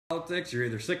Politics. You're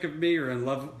either sick of me or in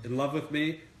love with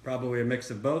me. Probably a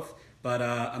mix of both. But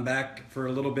I'm back for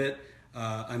a little bit.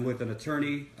 I'm with an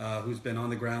attorney who's been on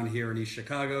the ground here in East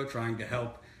Chicago trying to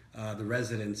help the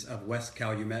residents of West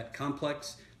Calumet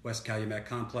Complex. West Calumet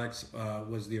Complex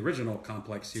was the original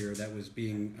complex here that was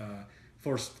being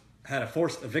had a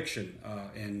forced eviction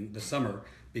in the summer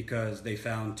because they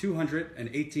found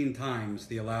 218 times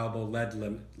the allowable lead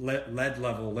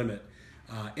level limit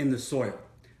in the soil.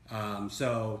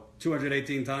 So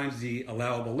 218 times the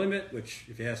allowable limit, which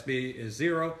if you ask me is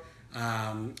 0.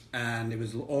 And it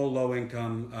was all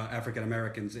low-income African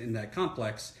Americans in that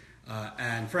complex.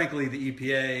 And frankly, the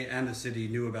EPA and the city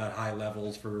knew about high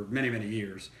levels for many, many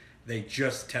years. They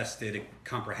just tested it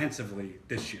comprehensively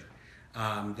this year.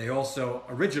 They also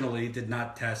originally did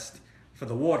not test for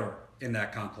the water in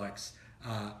that complex.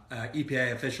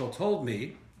 EPA official told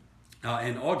me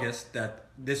in August that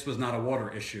this was not a water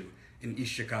issue in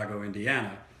East Chicago,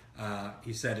 Indiana.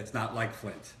 He said it's not like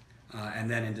Flint.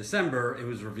 And then in December, it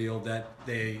was revealed that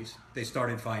they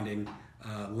started finding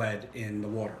lead in the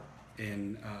water,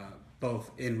 in both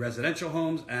in residential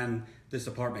homes and this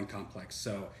apartment complex.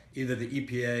 So either the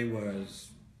EPA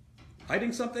was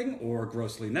hiding something or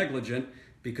grossly negligent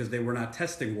because they were not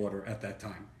testing water at that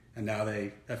time. And now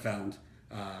they have found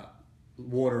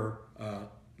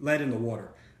lead in the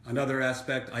water. Another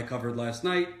aspect I covered last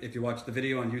night, if you watch the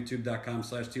video on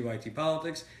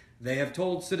youtube.com/2itpolitics, they have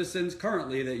told citizens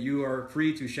currently that you are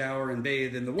free to shower and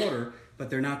bathe in the water, but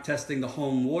they're not testing the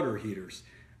home water heaters.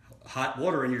 Hot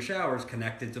water in your shower is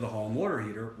connected to the home water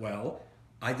heater. Well,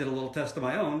 I did a little test of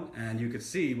my own, and you could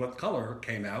see what color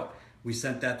came out. We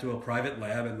sent that to a private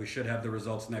lab, and we should have the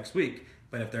results next week.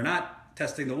 But if they're not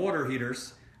testing the water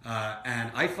heaters,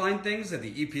 and I find things that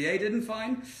the EPA didn't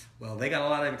find, well, they got a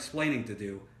lot of explaining to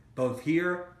do, both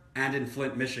here and in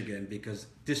Flint, Michigan, because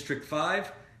District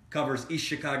 5 covers East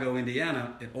Chicago,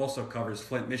 Indiana. It also covers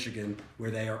Flint, Michigan,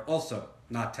 where they are also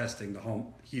not testing the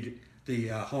home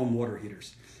water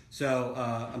heaters. So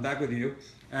I'm back with you,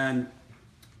 and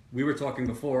we were talking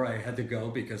before. I had to go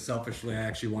because selfishly I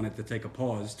actually wanted to take a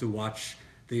pause to watch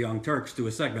the Young Turks do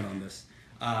a segment on this.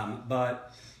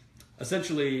 But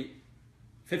essentially,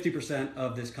 50%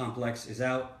 of this complex is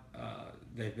out.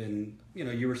 They've been,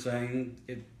 you were saying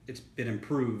it's been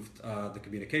improved, the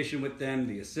communication with them,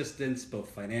 the assistance, both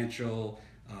financial,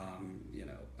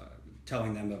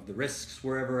 telling them of the risks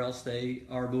wherever else they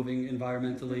are moving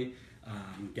environmentally,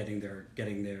 getting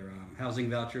their housing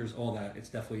vouchers, all that. It's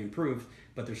definitely improved,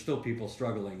 but there's still people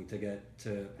struggling to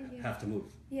have to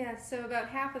move. Yeah, so about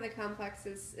half of the complex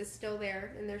is still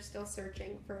there, and they're still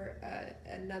searching for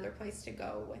another place to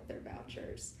go with their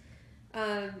vouchers.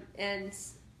 And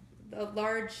a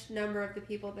large number of the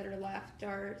people that are left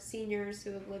are seniors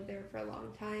who have lived there for a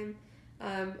long time,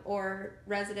 or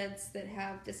residents that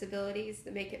have disabilities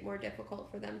that make it more difficult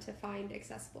for them to find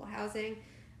accessible housing,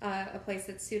 a place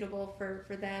that's suitable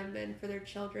for them and for their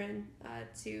children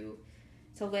to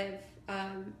live.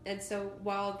 And so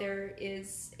while there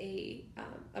is a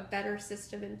better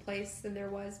system in place than there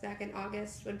was back in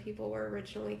August when people were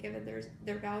originally given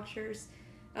their vouchers,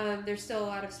 there's still a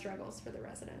lot of struggles for the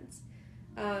residents.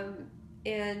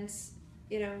 And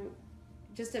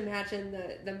just imagine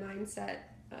the mindset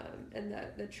and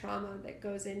the trauma that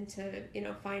goes into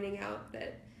finding out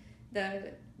that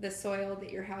the soil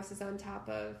that your house is on top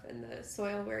of and the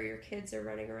soil where your kids are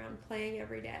running around playing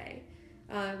every day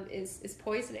is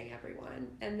poisoning everyone,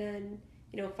 and then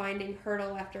finding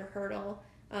hurdle after hurdle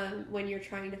when you're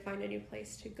trying to find a new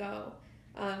place to go.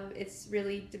 It's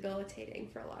really debilitating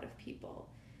for a lot of people.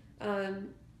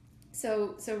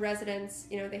 So residents,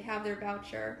 they have their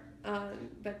voucher,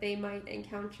 but they might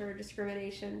encounter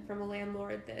discrimination from a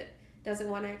landlord that doesn't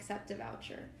want to accept a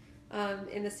voucher.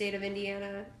 In the state of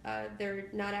Indiana, they're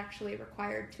not actually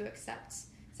required to accept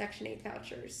Section 8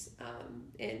 vouchers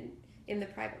in the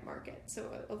private market.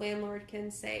 So a landlord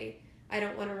can say, I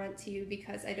don't want to rent to you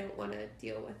because I don't want to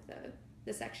deal with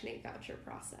the Section 8 voucher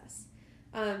process.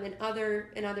 In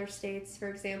other states, for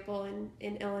example,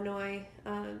 in Illinois,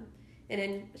 and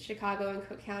in Chicago and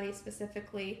Cook County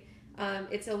specifically,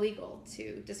 it's illegal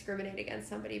to discriminate against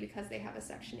somebody because they have a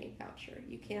Section 8 voucher.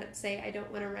 You can't say, I don't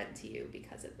want to rent to you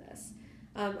because of this.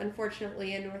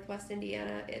 Unfortunately, in Northwest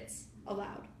Indiana, it's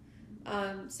allowed.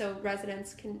 So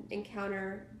residents can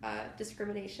encounter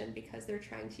discrimination because they're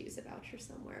trying to use a voucher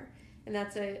somewhere. And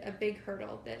that's a big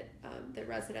hurdle that the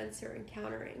residents are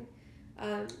encountering.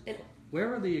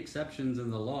 Where are the exceptions in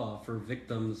the law for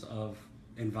victims of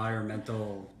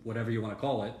environmental, whatever you want to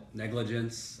call it,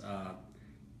 negligence?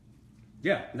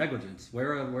 Negligence.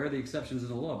 Where are the exceptions in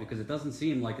the law? Because it doesn't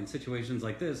seem like in situations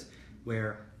like this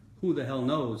where who the hell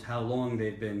knows how long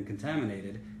they've been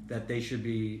contaminated, that they should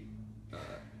be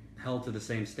held to the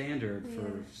same standard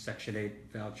for Section 8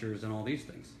 vouchers and all these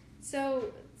things.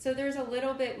 So there's a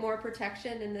little bit more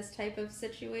protection in this type of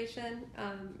situation.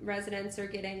 Residents are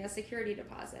getting a security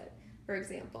deposit, for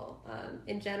example.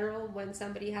 In general, when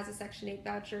somebody has a Section 8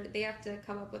 voucher, they have to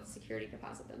come up with a security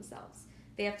deposit themselves.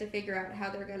 They have to figure out how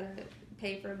they're going to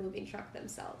pay for a moving truck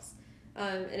themselves.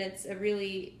 And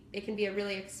it can be a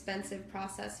really expensive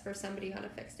process for somebody on a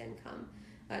fixed income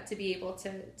to be able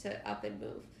to up and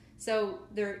move. So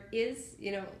there is,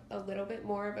 a little bit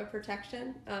more of a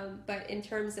protection, but in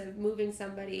terms of moving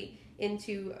somebody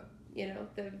into,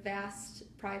 the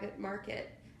vast private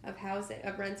market of housing,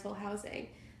 of rental housing,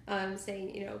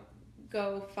 saying,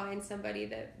 go find somebody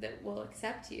that will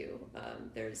accept you.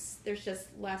 There's just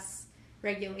less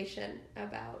regulation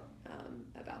about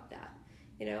that.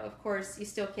 Of course, you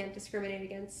still can't discriminate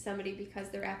against somebody because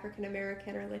they're African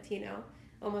American or Latino.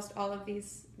 Almost all of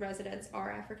these residents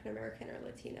are African American or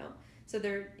Latino, so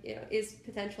there is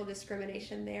potential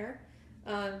discrimination there.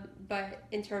 But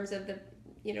in terms of the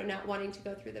not wanting to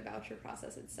go through the voucher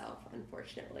process itself,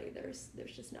 unfortunately, there's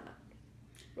just not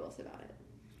rules about it.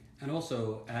 And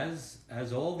also, as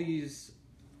all these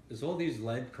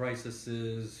lead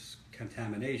crises,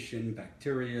 contamination,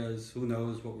 bacterias, who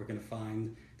knows what we're going to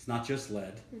find. It's not just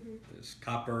lead. Mm-hmm. There's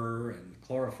copper and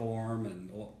chloroform and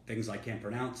all things I can't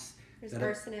pronounce. There's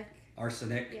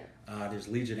arsenic. Yeah. There's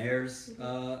Legionnaires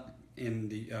in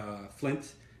the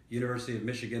Flint, University of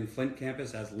Michigan Flint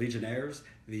campus has Legionnaires.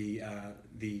 The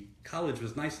college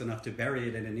was nice enough to bury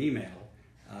it in an email,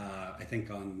 I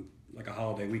think on like a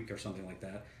holiday week or something like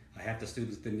that. Half the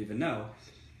students didn't even know.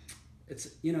 It's,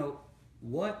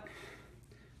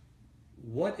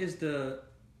 what is the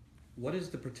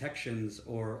protections,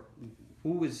 or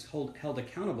who is held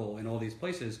accountable in all these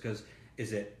places? Because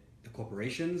is it the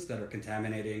corporations that are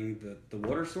contaminating the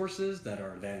water sources that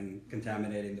are then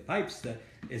contaminating the pipes?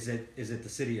 Is it the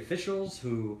city officials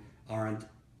who aren't,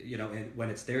 when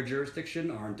it's their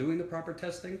jurisdiction, aren't doing the proper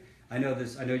testing? I know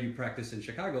you practice in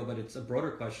Chicago, but it's a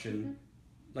broader question.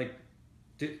 Mm-hmm. Like,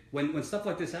 when stuff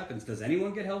like this happens, does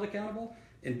anyone get held accountable?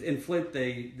 In Flint,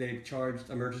 they charged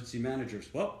emergency managers.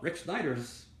 Well, Rick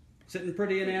Snyder's sitting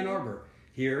pretty in Ann Arbor.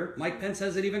 Here, Mike Pence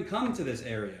hasn't even come to this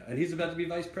area, and he's about to be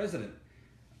vice president.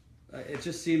 It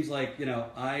just seems like,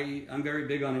 I'm very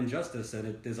big on injustice,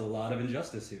 and there's a lot of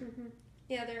injustice here. Mm-hmm.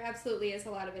 Yeah, there absolutely is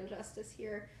a lot of injustice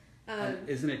here.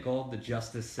 Isn't it called the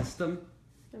justice system?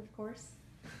 Of course.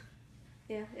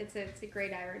 Yeah, it's a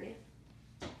great irony.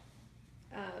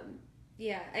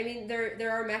 Yeah, I mean,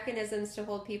 there are mechanisms to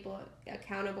hold people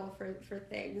accountable for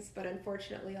things, but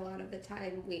unfortunately, a lot of the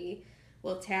time we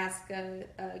will task a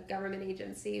government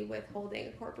agency with holding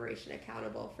a corporation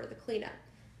accountable for the cleanup.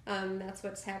 That's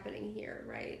what's happening here,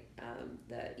 right?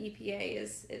 The EPA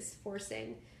is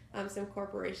forcing some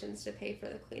corporations to pay for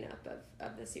the cleanup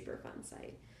of the Superfund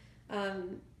site.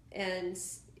 And,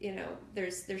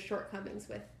 there's shortcomings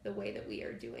with the way that we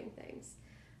are doing things.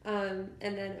 And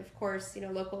then, of course,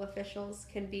 local officials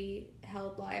can be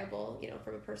held liable,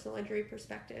 from a personal injury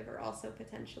perspective, or also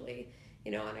potentially,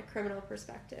 on a criminal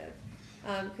perspective,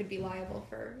 could be liable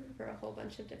for a whole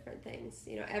bunch of different things.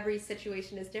 Every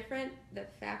situation is different. The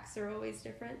facts are always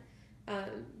different.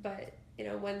 But,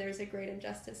 when there's a great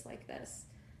injustice like this,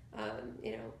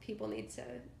 people need to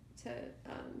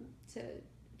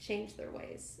change their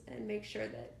ways and make sure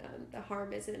that the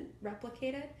harm isn't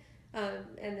replicated.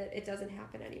 And that it doesn't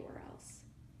happen anywhere else.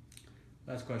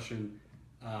 Last question.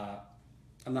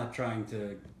 I'm not trying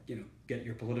to, get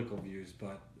your political views,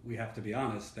 but we have to be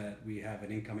honest that we have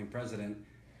an incoming president.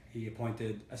 He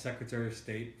appointed a Secretary of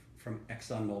State from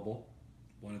ExxonMobil,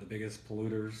 one of the biggest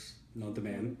polluters known to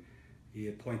man. He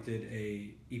appointed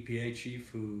a EPA chief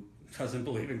who doesn't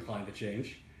believe in climate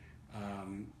change.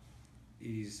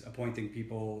 He's appointing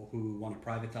people who want to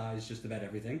privatize just about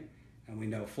everything. And we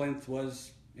know Flint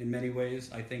was, in many ways,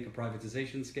 I think, a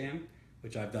privatization scam,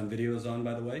 which I've done videos on,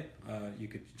 by the way. You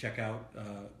could check out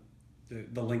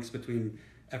the links between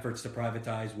efforts to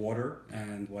privatize water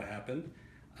and what happened.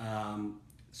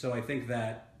 So I think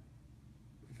that,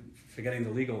 forgetting the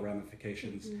legal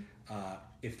ramifications,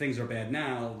 if things are bad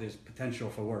now, there's potential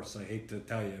for worse. I hate to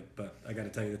tell you, but I got to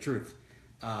tell you the truth.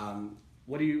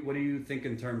 What do you think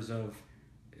in terms of,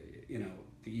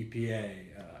 the EPA,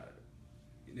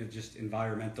 just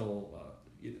environmental,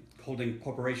 holding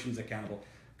corporations accountable?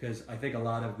 Because I think a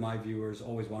lot of my viewers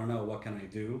always want to know, what can I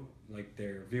do? Like,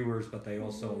 they're viewers, but they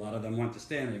also, a lot of them went to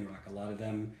Standing Rock. A lot of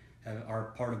them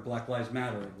are part of Black Lives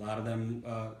Matter. A lot of them,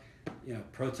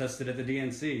 protested at the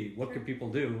DNC. What could people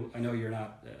do? I know you're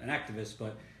not an activist,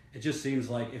 but it just seems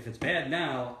like if it's bad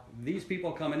now, these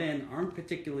people coming in aren't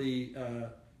particularly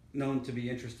known to be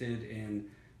interested in,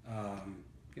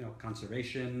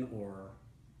 conservation or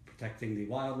protecting the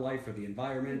wildlife or the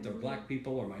environment or black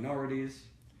people or minorities.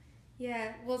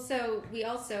 Yeah, well, so we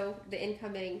also, the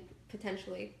incoming,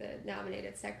 potentially the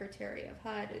nominated Secretary of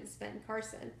HUD is Ben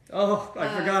Carson. Oh,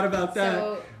 I forgot about that.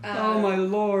 So, oh, my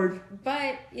Lord.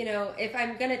 But, if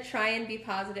I'm going to try and be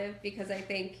positive, because I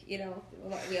think, a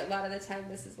lot of the time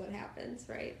this is what happens,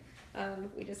 right?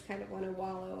 We just kind of want to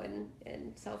wallow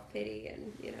in self-pity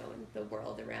and, in the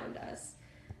world around us.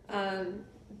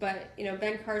 But,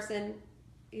 Ben Carson,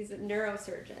 he's a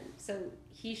neurosurgeon, so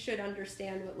he should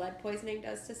understand what lead poisoning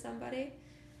does to somebody.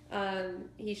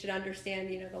 He should understand,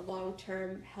 the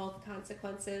long-term health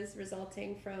consequences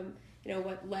resulting from,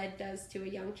 what lead does to a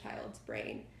young child's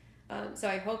brain. So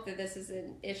I hope that this is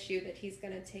an issue that he's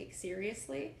going to take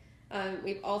seriously.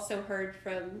 We've also heard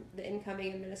from the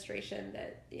incoming administration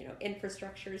that,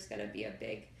 infrastructure is going to be a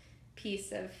big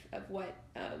piece of what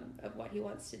he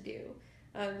wants to do.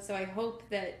 So I hope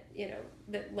that,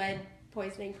 that lead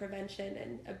poisoning prevention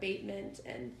and abatement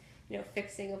and,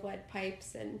 fixing of lead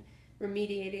pipes and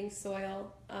remediating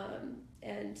soil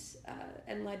and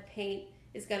lead paint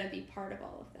is going to be part of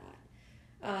all of that.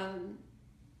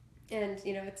 And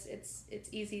it's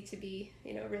easy to be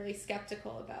really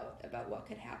skeptical about what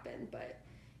could happen, but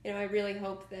I really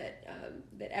hope that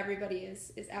that everybody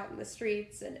is out in the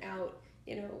streets and out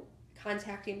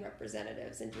contacting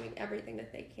representatives and doing everything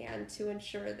that they can to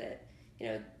ensure that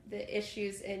the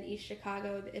issues in East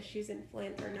Chicago, the issues in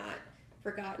Flint are not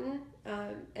forgotten,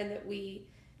 and that we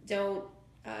don't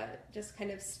just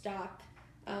kind of stop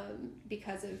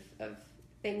because of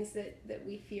things that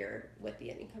we fear with the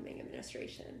incoming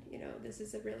administration. This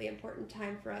is a really important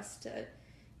time for us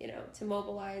to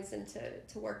mobilize and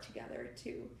to work together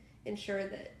to ensure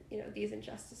that these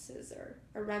injustices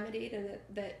are remedied and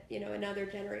that another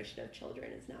generation of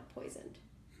children is not poisoned.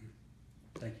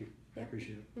 Thank you. Yeah. I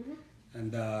appreciate it. Mm-hmm.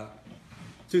 And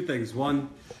two things. One,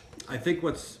 I think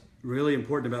what's really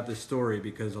important about this story,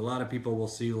 because a lot of people will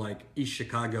see like East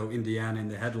Chicago, Indiana in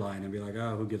the headline and be like,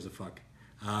 oh, who gives a fuck?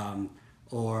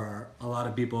 Or a lot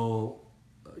of people,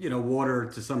 water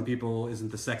to some people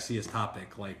isn't the sexiest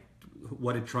topic. Like,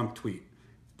 what did Trump tweet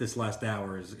this last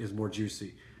hour is more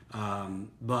juicy.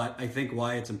 But I think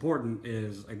why it's important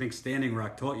is, I think Standing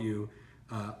Rock taught you,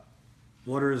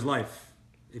 water is life.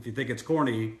 If you think it's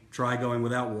corny, try going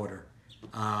without water.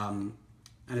 And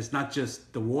it's not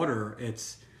just the water,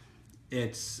 it's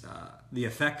the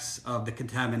effects of the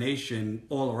contamination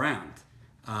all around.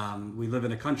 We live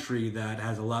in a country that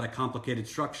has a lot of complicated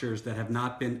structures that have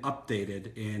not been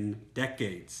updated in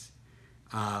decades.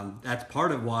 That's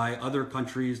part of why other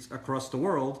countries across the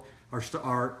world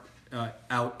are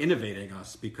out innovating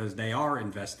us, because they are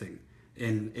investing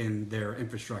in their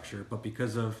infrastructure. But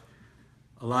because of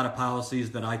a lot of policies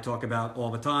that I talk about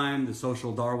all the time, the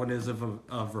social Darwinism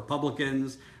of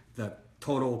Republicans, the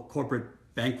total corporate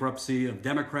bankruptcy of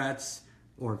Democrats,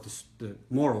 or the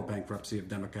moral bankruptcy of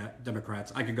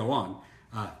Democrats. I could go on.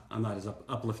 I'm not as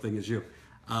uplifting as you.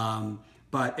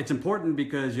 But it's important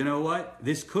because, you know what?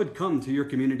 This could come to your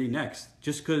community next.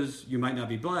 Just because you might not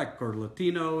be black or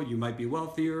Latino, you might be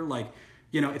wealthier.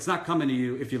 It's not coming to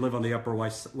you if you live on the Upper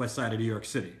West Side of New York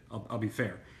City. I'll be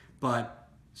fair. But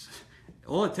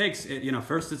all it takes,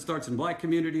 first it starts in black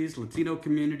communities, Latino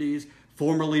communities,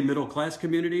 formerly middle-class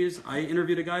communities. I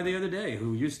interviewed a guy the other day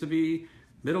who used to be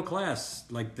middle class,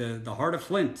 like the heart of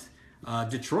Flint.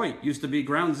 Detroit used to be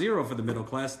ground zero for the middle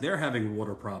class. They're having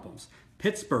water problems.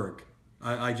 Pittsburgh,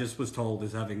 I just was told,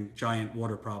 is having giant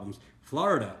water problems.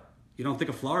 Florida, you don't think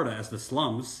of Florida as the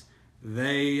slums.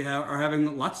 They are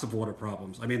having lots of water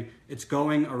problems. I mean, it's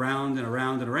going around and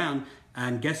around and around.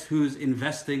 And guess who's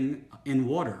investing in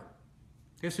water?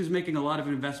 Guess who's making a lot of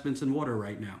investments in water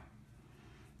right now?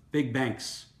 Big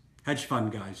banks, hedge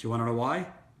fund guys. You want to know why?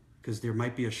 Because there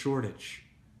might be a shortage.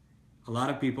 A lot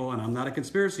of people, and I'm not a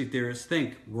conspiracy theorist,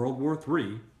 think World War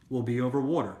III will be over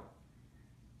water.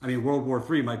 I mean, World War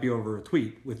III might be over a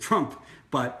tweet with Trump,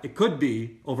 but it could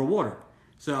be over water.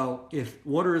 So if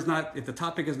the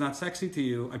topic is not sexy to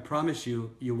you, I promise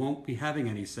you, you won't be having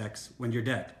any sex when you're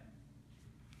dead.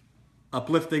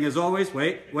 Uplifting as always.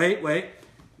 Wait.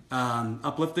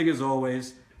 Uplifting as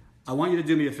always. I want you to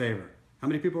do me a favor. How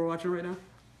many people are watching right now?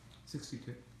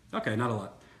 62. Okay, not a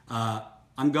lot.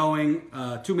 I'm going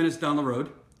 2 minutes down the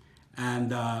road,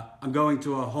 and I'm going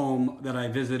to a home that I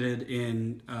visited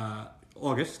in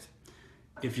August.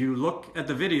 If you look at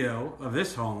the video of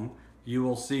this home, you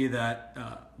will see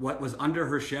that what was under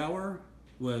her shower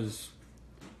was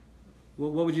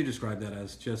What would you describe that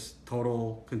as? Just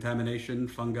total contamination,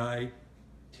 fungi?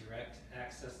 Direct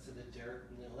access to the dirt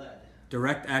and the lead.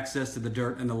 Direct access to the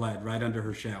dirt and the lead right under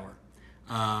her shower.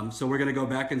 So we're going to go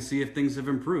back and see if things have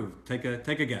improved. Take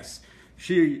a guess.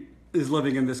 She is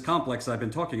living in this complex I've been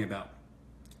talking about.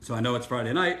 So I know it's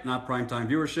Friday night, not primetime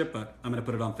viewership, but I'm going to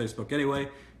put it on Facebook anyway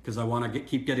because I want to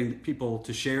keep getting people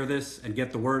to share this and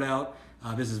get the word out.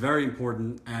 This is very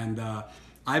important, and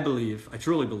I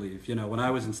truly believe, when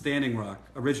I was in Standing Rock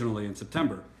originally in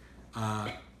September,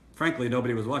 frankly,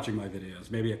 nobody was watching my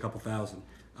videos, maybe a couple thousand.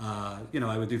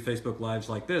 I would do Facebook Lives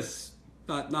like this,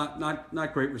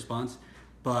 not great response.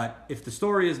 But if the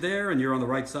story is there and you're on the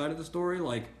right side of the story,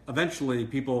 like eventually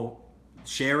people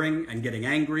sharing and getting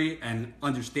angry and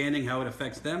understanding how it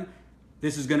affects them,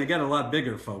 this is going to get a lot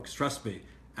bigger, folks, trust me.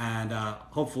 And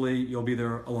hopefully you'll be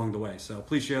there along the way. So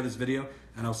please share this video,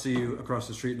 and I'll see you across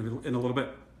the street in a little bit.